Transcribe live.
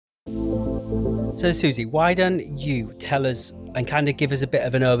So Susie, why don't you tell us and kind of give us a bit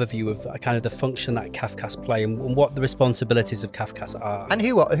of an overview of kind of the function that CAFCASS play and what the responsibilities of CAFCASS are? And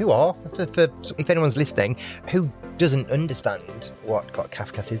who are for if anyone's listening, who doesn't understand what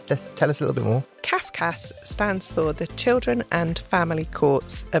CAFCASS is, let's tell us a little bit more. CAFCASS stands for the Children and Family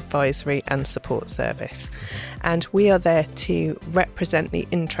Courts Advisory and Support Service. And we are there to represent the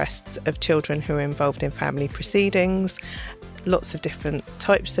interests of children who are involved in family proceedings, lots of different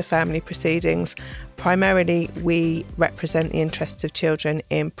types of family proceedings. Primarily, we represent the interests of children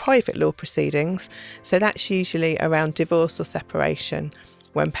in private law proceedings. So that's usually around divorce or separation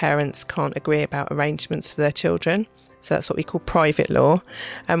when parents can't agree about arrangements for their children. So that's what we call private law.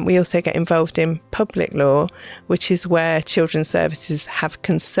 We also get involved in public law, which is where children's services have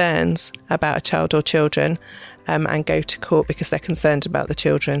concerns about a child or children and go to court because they're concerned about the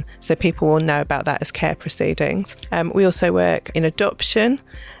children. So people will know about that as care proceedings. We also work in adoption.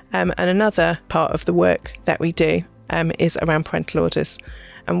 And another part of the work that we do is around parental orders.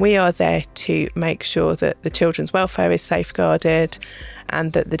 And we are there to make sure that the children's welfare is safeguarded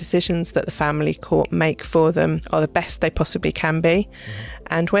and that the decisions that the family court make for them are the best they possibly can be.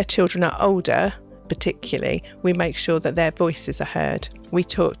 And where children are older, particularly, we make sure that their voices are heard. We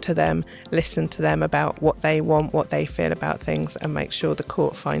talk to them, listen to them about what they want, what they feel about things, and make sure the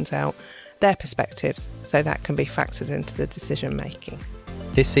court finds out their perspectives so that can be factored into the decision making.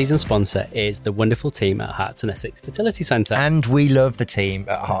 This season's sponsor is the wonderful team at Hearts and Essex Fertility Centre. And we love the team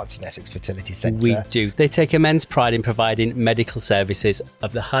at Hearts and Essex Fertility Centre. We do. They take immense pride in providing medical services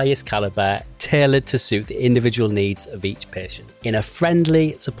of the highest calibre, tailored to suit the individual needs of each patient. In a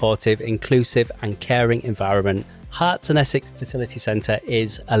friendly, supportive, inclusive and caring environment, Hearts and Essex Fertility Centre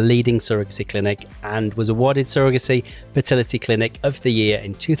is a leading surrogacy clinic and was awarded Surrogacy Fertility Clinic of the Year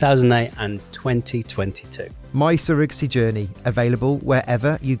in 2008 and 2022. My Surrogacy Journey, available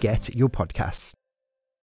wherever you get your podcasts.